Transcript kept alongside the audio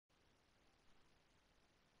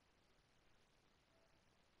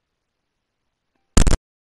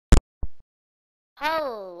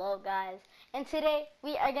Hello guys, and today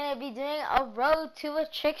we are going to be doing a road to a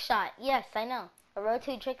trick shot. Yes, I know, a road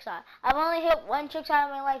to a trick shot. I've only hit one trick shot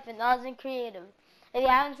in my life and that was in creative. If you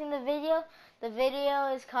haven't seen the video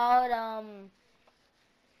is called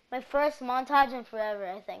my first montage in forever,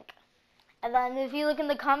 I think. And then if you look in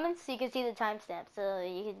the comments, you can see the timestamp, so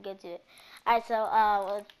you can get to it. Alright,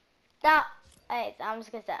 so that, alright, I'm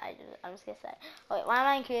just gonna say, wait, why am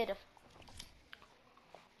I in creative?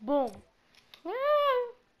 Boom.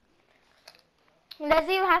 It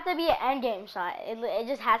doesn't even have to be an end game shot. It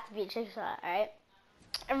just has to be a trick shot, alright?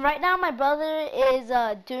 And right now my brother is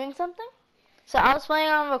doing something. So I was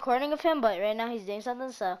planning on recording of him, but right now he's doing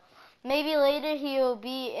something. So maybe later he'll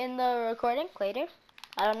be in the recording. Later.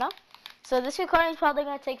 I don't know. So this recording is probably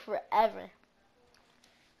going to take forever.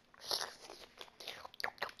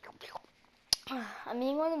 I'm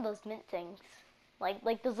eating one of those mint things. Like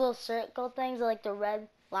those little circle things, or like the red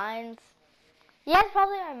lines. You guys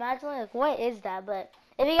probably are imagining, like, what is that? But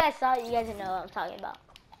if you guys saw it, you guys know what I'm talking about.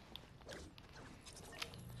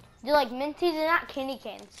 They're like minties, they're not candy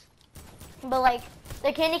canes. But, like,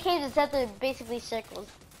 they're candy canes except they're basically circles.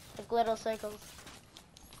 Like little circles.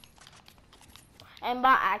 And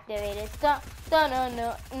bot activated. No.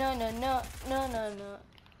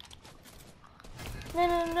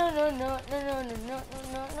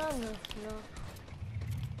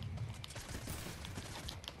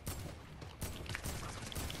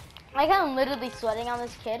 Like I'm literally sweating on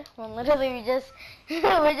this kid when literally we're just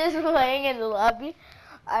playing in the lobby.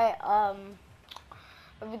 Are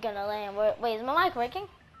we gonna land? Wait, is my mic working?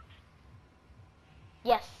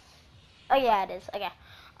 Yes. Oh yeah, it is. Okay.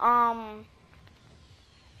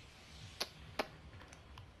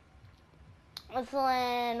 Let's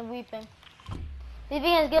land Weeping.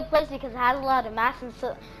 Weeping is a good place because it has a lot of mass,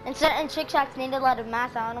 and certain trick shots need a lot of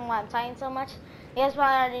mass. I don't know why I'm talking so much. You guys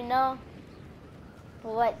probably already know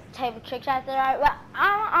what type of trick shots there are. But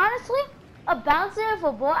honestly, a bouncer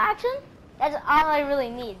for ball action, that's all I really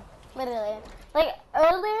need. Literally. Like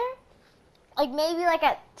earlier, like maybe like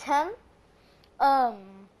at 10, cause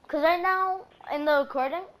right now in the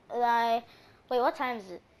recording, wait, what time is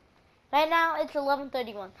it? Right now it's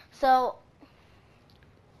 11:31. So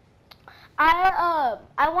I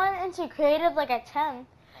went into creative like at 10,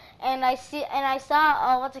 and I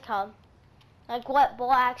saw what's it called? Like what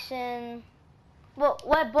ball action?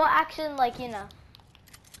 What ball action, like, you know,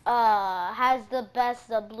 has the best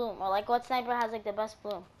bloom, or like what sniper has like the best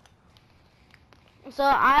bloom. So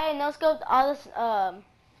I no scoped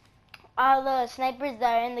all the snipers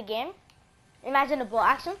that are in the game. Imagine a ball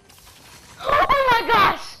action. Oh my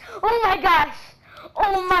gosh! Oh my gosh!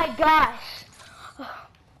 Oh my gosh!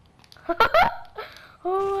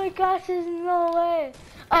 Oh my gosh! There's no way.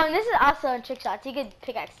 Oh, and this is also in trick shots. You could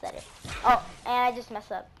pickaxe that it. Oh, and I just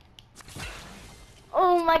messed up.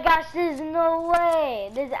 Oh my gosh, there's no way.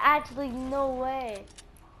 There's actually no way.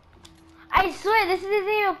 I swear, this isn't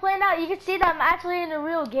even planned out. You can see that I'm actually in a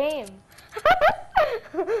real game.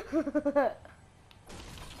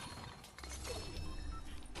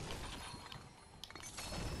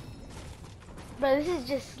 Bro, this is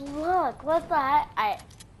just luck. What the heck?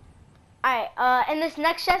 Alright, and this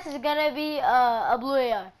next chest is gonna be a blue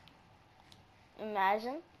AR.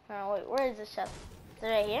 Imagine. Oh, wait, where is this chest? Is it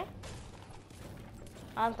right here?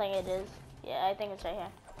 I don't think it is. Yeah, I think it's right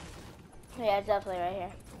here. Yeah, it's definitely right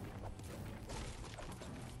here.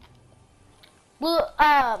 Blue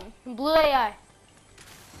AR.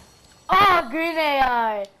 Oh, green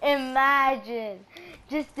AR. Imagine.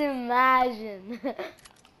 Just imagine.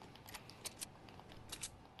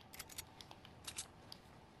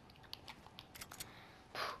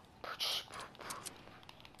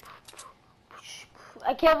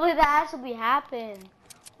 I can't believe that actually happened.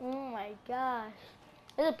 Oh my gosh.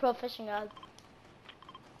 This is a pro fishing rod.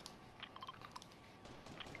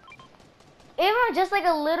 Even just like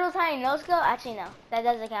a little tiny no scope. Actually, no. That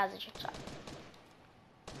doesn't count as a trick shot.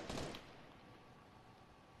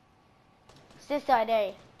 Sister, I dare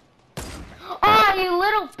you. Oh, you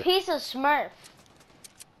little piece of smurf.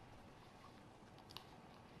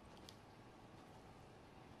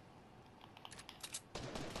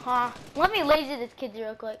 Huh. Let me laser this kid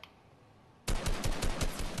real quick.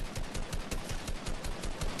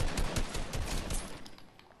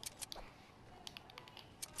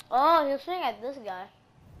 Oh, he'll swing at this guy.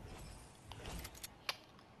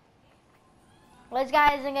 Well, this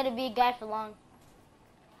guy isn't gonna be a guy for long.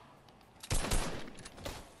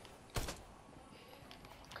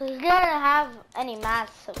 Cause he's gonna have any mass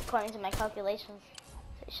according to my calculations.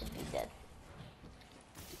 So he should be dead.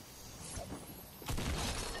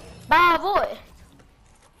 Bye, boy.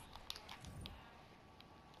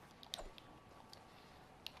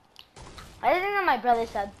 my brother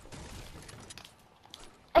said.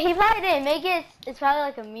 He probably didn't make it. It's probably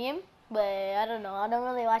like a meme, but I don't know. I don't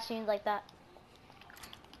really watch memes like that.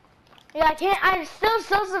 Yeah, I can't. I'm still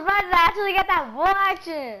so surprised that I actually got that full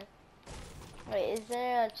action. Wait, is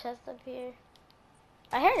there a chest up here?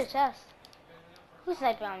 I heard a chest. Who's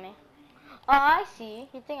sniping on me? Oh, I see.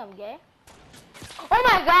 You think I'm gay? Oh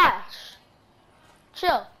my gosh!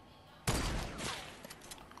 Chill.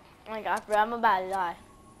 Oh my gosh, bro, I'm about to die.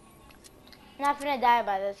 I'm not gonna die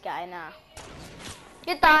by this guy now.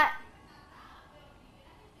 You thought?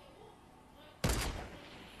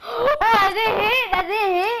 Oh, I didn't hit! I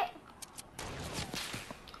didn't hit!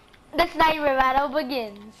 The sniper battle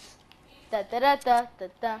begins. Da da da da da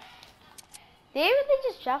da. Did they really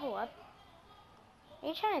just travel up? Are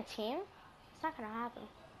you trying to team? It's not gonna happen.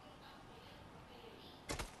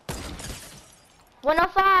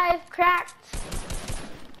 105, cracked.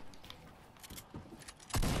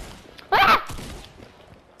 Ah!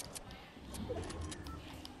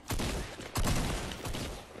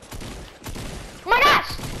 Oh my gosh!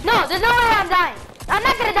 No, there's no way I'm dying. I'm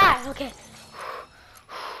not gonna die. Okay.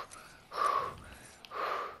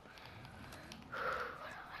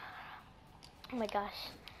 Oh my gosh.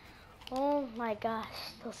 Oh my gosh.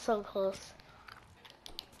 That was so close.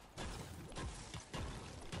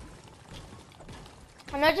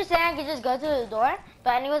 I'm not just saying I could just go through the door,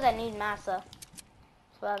 but anyways, I need massa.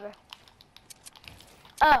 Whatever.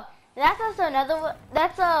 Oh, that's also another.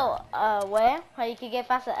 That's a way how you could get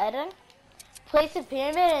faster editing. Place a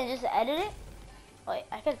pyramid and just edit it. Wait,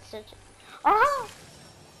 I could search it. Oh,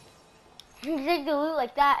 you take the loot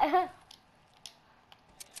like that.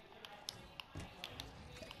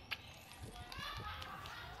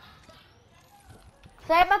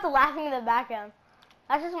 Sorry about the laughing in the background.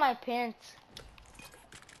 That's just my parents.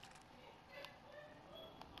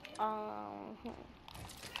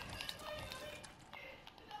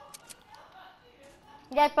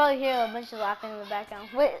 You guys probably hear a bunch of laughing in the background.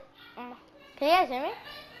 Wait, can you guys hear me?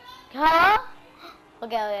 Hello?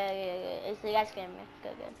 Okay. So you guys can hear me.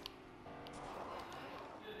 Good. Is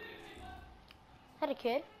that a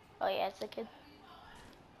kid? Oh yeah, it's a kid.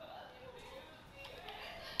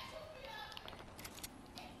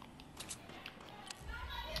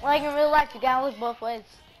 Like in real life, you gotta look both ways.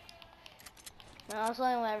 No, it's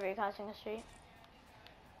only whenever you're crossing the street.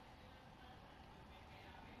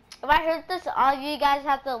 If I hurt this, all of you guys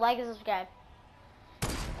have to like and subscribe.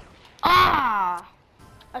 Ah!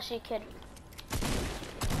 Oh, she kid.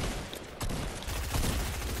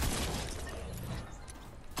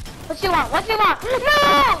 What you want?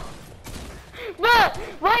 No! Bro,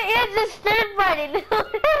 what is this third party?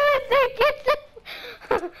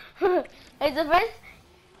 It's the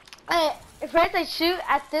first I shoot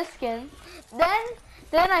at this skin,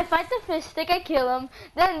 then I fight the fish stick, I kill him,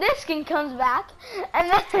 then this skin comes back, and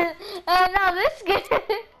now this skin.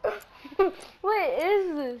 What is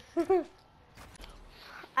this?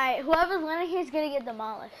 Alright, whoever's winning here is gonna get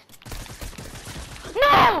demolished.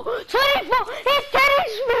 No! 24! He's 10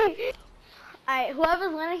 HP! Alright,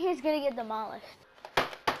 whoever's winning here is gonna get demolished.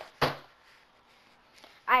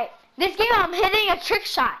 Alright, this game I'm hitting a trick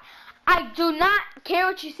shot. I do not care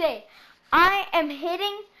what you say. I am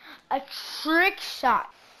hitting a trick shot.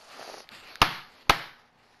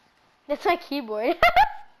 That's my keyboard.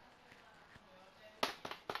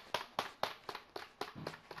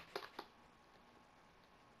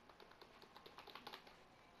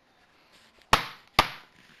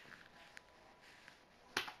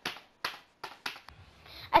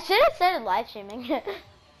 I should have started live streaming.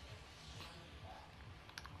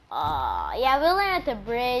 Yeah, we'll land at the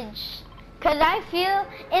bridge. Cause I feel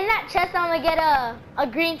in that chest I'm gonna get a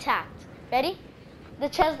green tact. Ready? The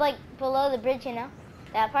chest like below the bridge, you know?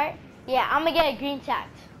 That part? Yeah, I'm gonna get a green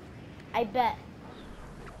tact. I bet.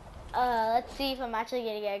 Let's see if I'm actually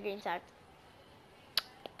gonna get a green tact.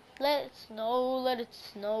 Let it snow, let it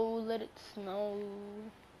snow, let it snow.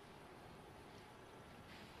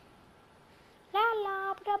 La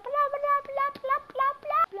la blah blah blah blah blah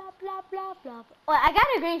blah blah blah blah. Well, I got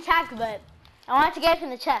a green tact, but I want to get it from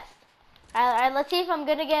the chest. Alright, let's see if I'm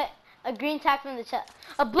gonna get a green tack from the chest.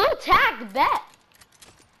 A blue tack, bet!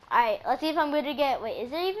 Alright, let's see if I'm gonna get, wait,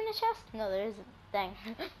 is there even a chest? No, there isn't. Dang.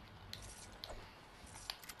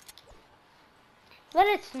 Let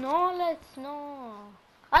it snow, let it snow.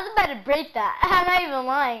 I was about to break that. I'm not even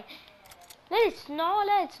lying. Let it snow,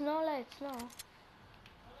 let it snow, let it snow.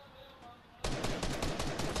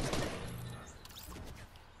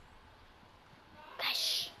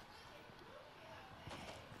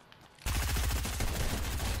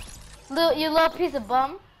 You little piece of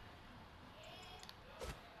bum.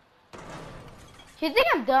 You think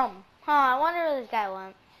I'm dumb, huh? Oh, I wonder where this guy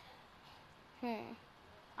went.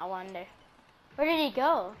 I wonder. Where did he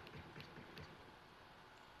go?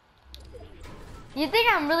 You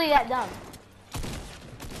think I'm really that dumb?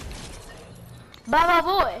 Bye bye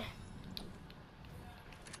boy.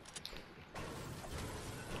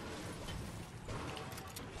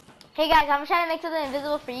 Hey guys, I'm trying to make something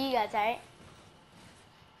invisible for you guys, alright?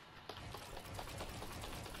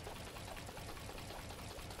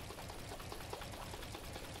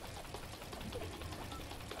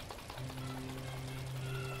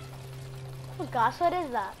 Oh gosh, what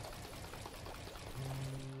is that?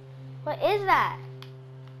 What is that?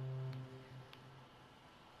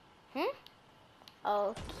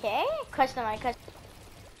 Okay. Question mark.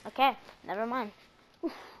 Okay, never mind.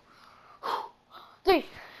 3,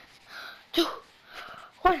 2,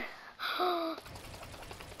 1.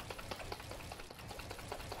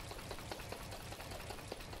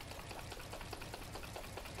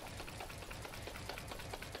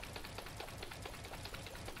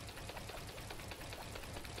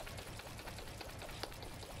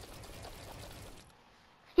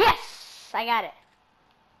 Yes, I got it.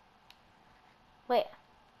 Wait.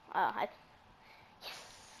 Oh, yes.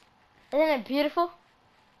 Isn't it beautiful?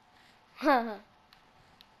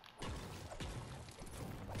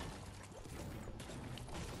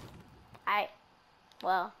 Alright.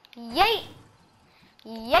 Well, yay!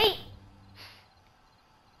 Yay!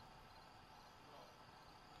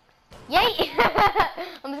 Yay!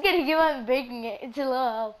 I'm just gonna give up breaking it. It's a low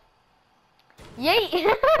health. Yay!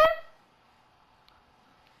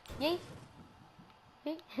 Yay!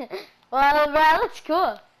 Yay! Well, that looks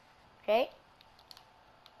cool. Okay.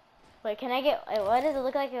 Wait, can I get? Wait, what does it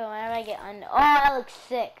look like whenever I get under? Oh, that looks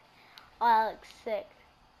sick. Oh, that looks sick.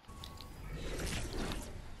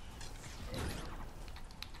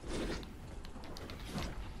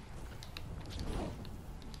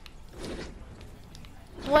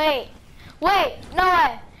 Wait, no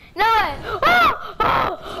way, no way.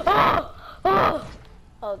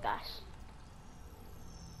 Oh gosh.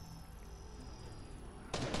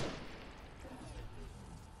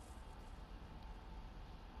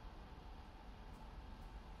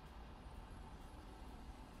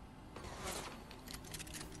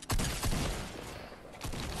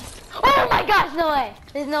 Oh my gosh, no way.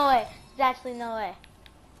 There's no way. There's actually no way.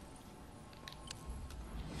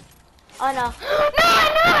 Oh no. No,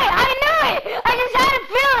 I knew it! I just had a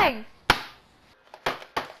feeling!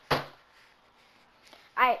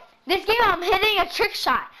 Alright, this game I'm hitting a trick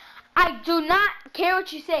shot. I do not care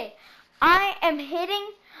what you say. I am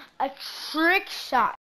hitting a trick shot.